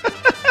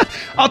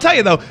 I'll tell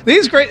you though,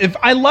 these great.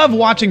 I love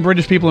watching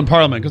British people in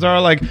Parliament because they're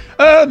like,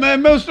 my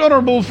most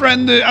honourable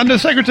friend, the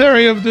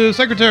Secretary of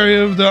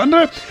the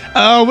Under,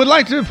 would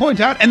like to point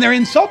out, and they're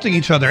insulting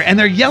each other and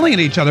they're yelling at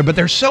each other, but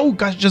they're so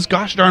just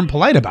gosh darn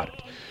polite about it.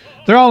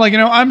 They're all like,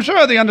 I'm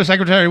sure the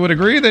Undersecretary would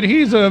agree that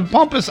he's a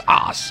pompous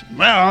ass.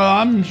 Well,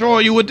 I'm sure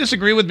you would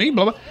disagree with me.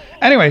 Blah blah.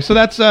 Anyway, so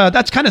that's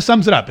kind of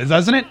sums it up,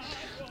 doesn't it?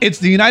 It's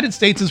the United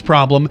States'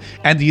 problem,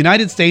 and the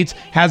United States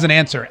has an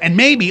answer. And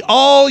maybe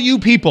all you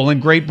people in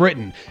Great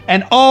Britain,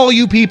 and all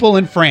you people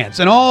in France,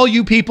 and all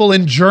you people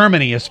in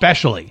Germany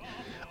especially,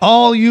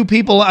 all you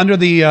people under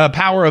the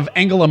power of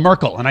Angela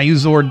Merkel, and I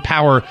use the word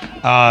power,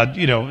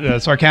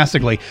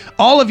 sarcastically,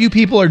 all of you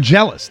people are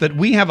jealous that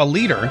we have a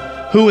leader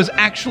who is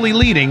actually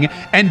leading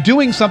and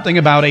doing something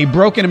about a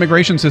broken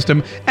immigration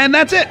system, and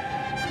that's it.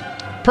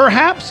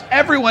 Perhaps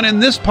everyone in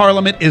this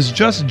parliament is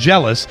just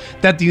jealous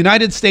that the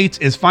United States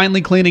is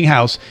finally cleaning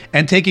house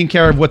and taking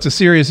care of what's a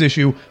serious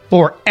issue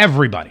for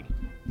everybody.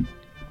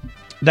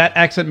 That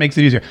accent makes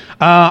it easier.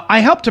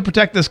 I help to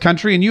protect this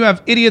country, and you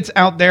have idiots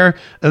out there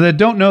that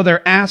don't know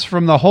their ass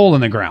from the hole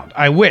in the ground.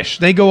 I wish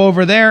they go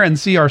over there and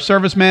see our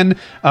servicemen,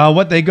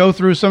 what they go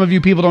through. Some of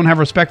you people don't have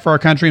respect for our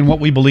country and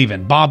what we believe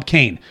in. Bob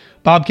Kane,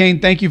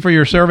 thank you for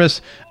your service.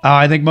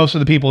 I think most of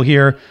the people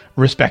here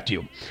respect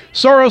you.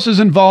 Soros is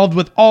involved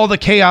with all the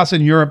chaos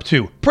in Europe,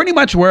 too. Pretty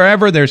much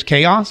wherever there's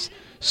chaos,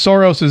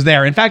 Soros is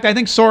there. In fact, I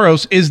think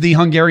Soros is the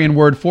Hungarian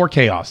word for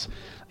chaos.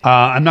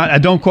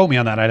 Don't quote me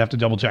on that. I'd have to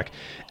double check.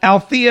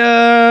 Althea,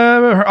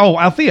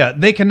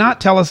 they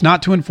cannot tell us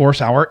not to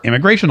enforce our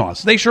immigration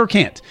laws. They sure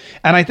can't.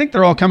 And I think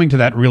they're all coming to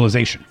that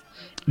realization.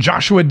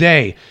 Joshua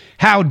Day,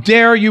 how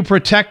dare you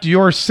protect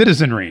your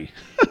citizenry?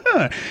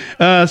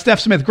 Steph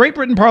Smith, Great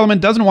Britain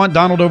Parliament doesn't want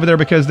Donald over there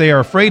because they are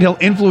afraid he'll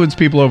influence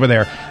people over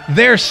there.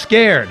 They're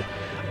scared.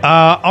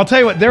 I'll tell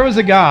you what, there was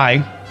a guy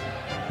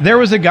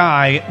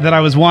that I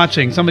was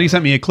watching. Somebody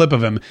sent me a clip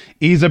of him.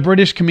 He's a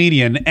British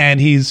comedian,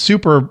 and he's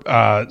super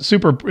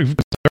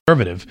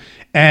conservative.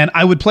 And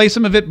I would play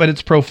some of it, but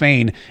it's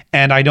profane,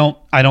 and I don't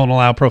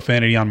allow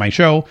profanity on my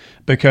show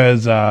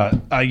because I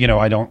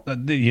don't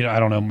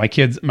know. My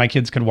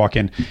kids could walk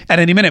in at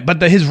any minute.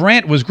 But his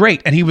rant was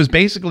great, and he was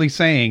basically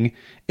saying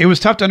it was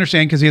tough to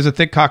understand because he has a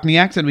thick Cockney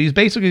accent. But he's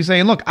basically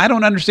saying, "Look, I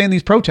don't understand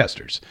these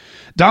protesters."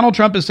 Donald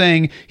Trump is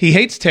saying he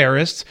hates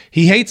terrorists,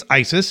 he hates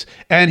ISIS,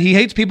 and he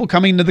hates people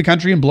coming into the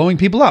country and blowing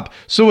people up.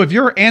 So if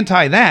you're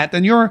anti that,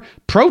 then you're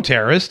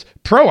pro-terrorist,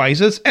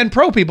 pro-ISIS, and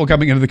pro-people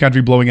coming into the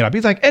country blowing it up.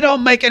 He's like, it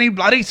don't make any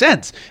bloody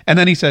sense. And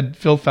then he said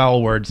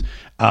foul words,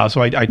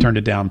 so I turned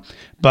it down.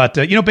 But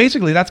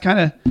basically that's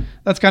kind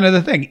of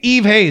the thing.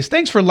 Eve Hayes,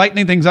 thanks for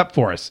lightening things up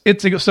for us.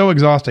 It's so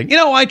exhausting.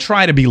 I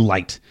try to be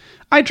light.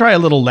 I try a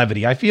little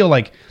levity. I feel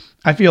like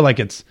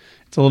it's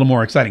a little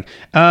more exciting.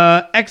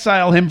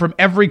 Exile him from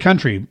every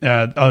country.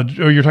 You're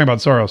talking about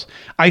Soros.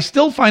 I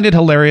still find it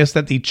hilarious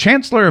that the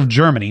Chancellor of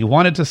Germany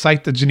wanted to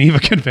cite the Geneva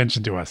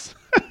Convention to us.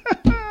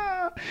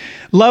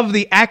 Love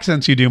the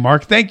accents you do,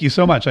 Mark. Thank you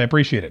so much. I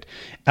appreciate it.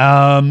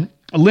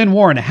 Lynn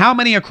Warren, how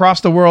many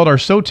across the world are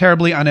so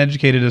terribly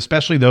uneducated,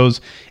 especially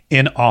those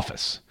in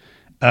office?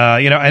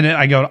 And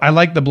I go, I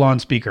like the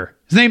blonde speaker.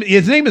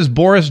 His name is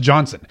Boris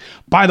Johnson.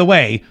 By the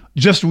way,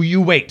 just you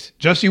wait,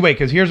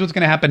 because here's what's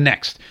going to happen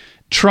next.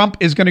 Trump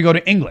is going to go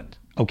to England,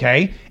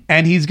 okay?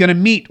 And he's going to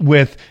meet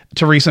with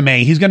Theresa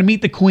May. He's going to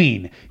meet the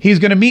Queen. He's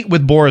going to meet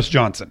with Boris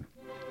Johnson,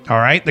 all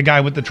right? The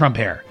guy with the Trump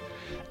hair.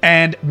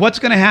 And what's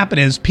going to happen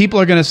is people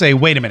are going to say,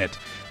 wait a minute,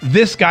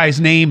 this guy's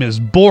name is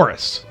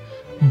Boris.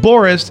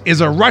 Boris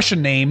is a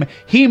Russian name.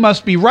 He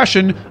must be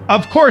Russian.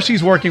 Of course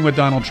he's working with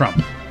Donald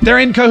Trump. They're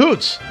in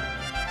cahoots.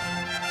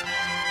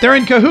 They're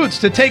in cahoots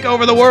to take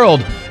over the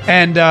world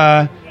and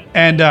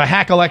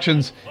hack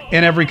elections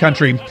in every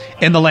country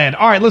in the land.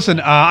 All right, listen,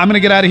 I'm going to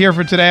get out of here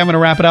for today. I'm going to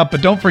wrap it up,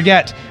 but don't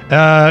forget,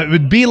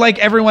 be like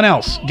everyone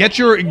else. Get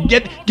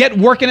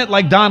working it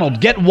like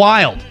Donald. Get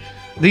wild.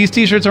 These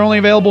t-shirts are only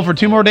available for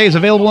 2 more days,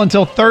 available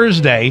until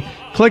Thursday.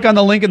 Click on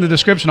the link in the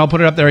description. I'll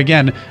put it up there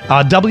again.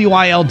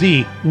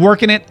 WILD,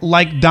 working it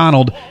like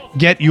Donald.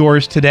 Get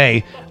yours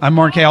today. I'm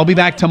Mark K. I'll be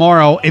back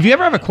tomorrow. If you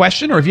ever have a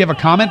question or if you have a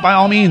comment, by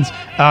all means,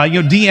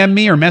 DM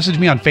me or message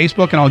me on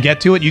Facebook and I'll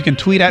get to it. You can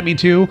tweet at me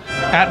too,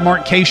 at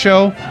Mark K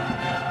Show.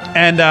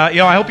 And,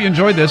 I hope you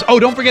enjoyed this. Oh,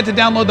 don't forget to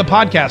download the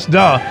podcast,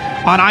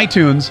 on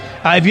iTunes.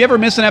 If you ever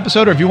miss an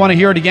episode or if you want to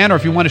hear it again or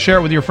if you want to share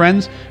it with your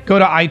friends, go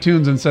to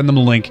iTunes and send them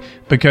a link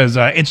because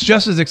it's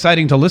just as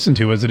exciting to listen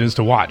to as it is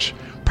to watch.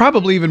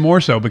 Probably even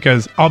more so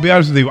because, I'll be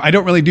honest with you, I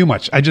don't really do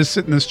much. I just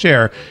sit in this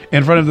chair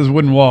in front of this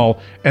wooden wall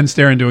and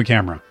stare into a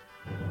camera.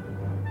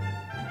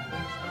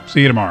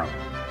 See you tomorrow.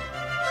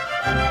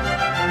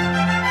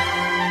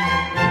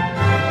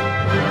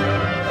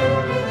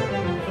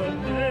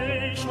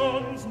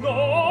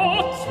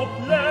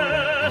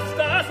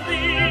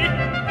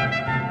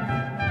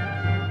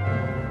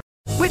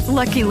 With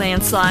Lucky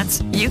Land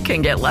Slots, you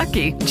can get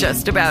lucky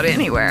just about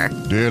anywhere.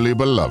 Dearly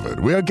beloved,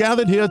 we are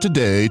gathered here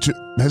today to...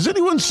 Has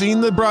anyone seen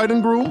the bride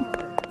and groom?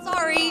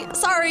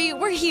 Sorry,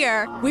 we're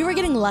here. We were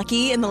getting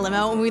lucky in the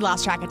limo and we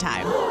lost track of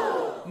time.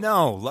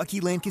 No,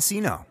 Lucky Land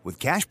Casino, with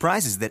cash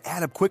prizes that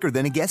add up quicker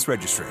than a guest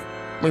registry.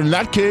 In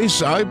that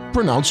case, I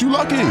pronounce you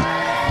lucky.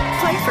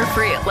 Play for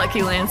free at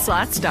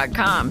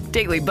LuckyLandSlots.com.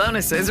 Daily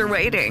bonuses are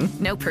waiting.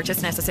 No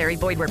purchase necessary.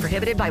 Void where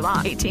prohibited by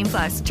law.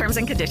 18+. Terms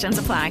and conditions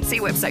apply. See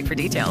website for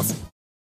details.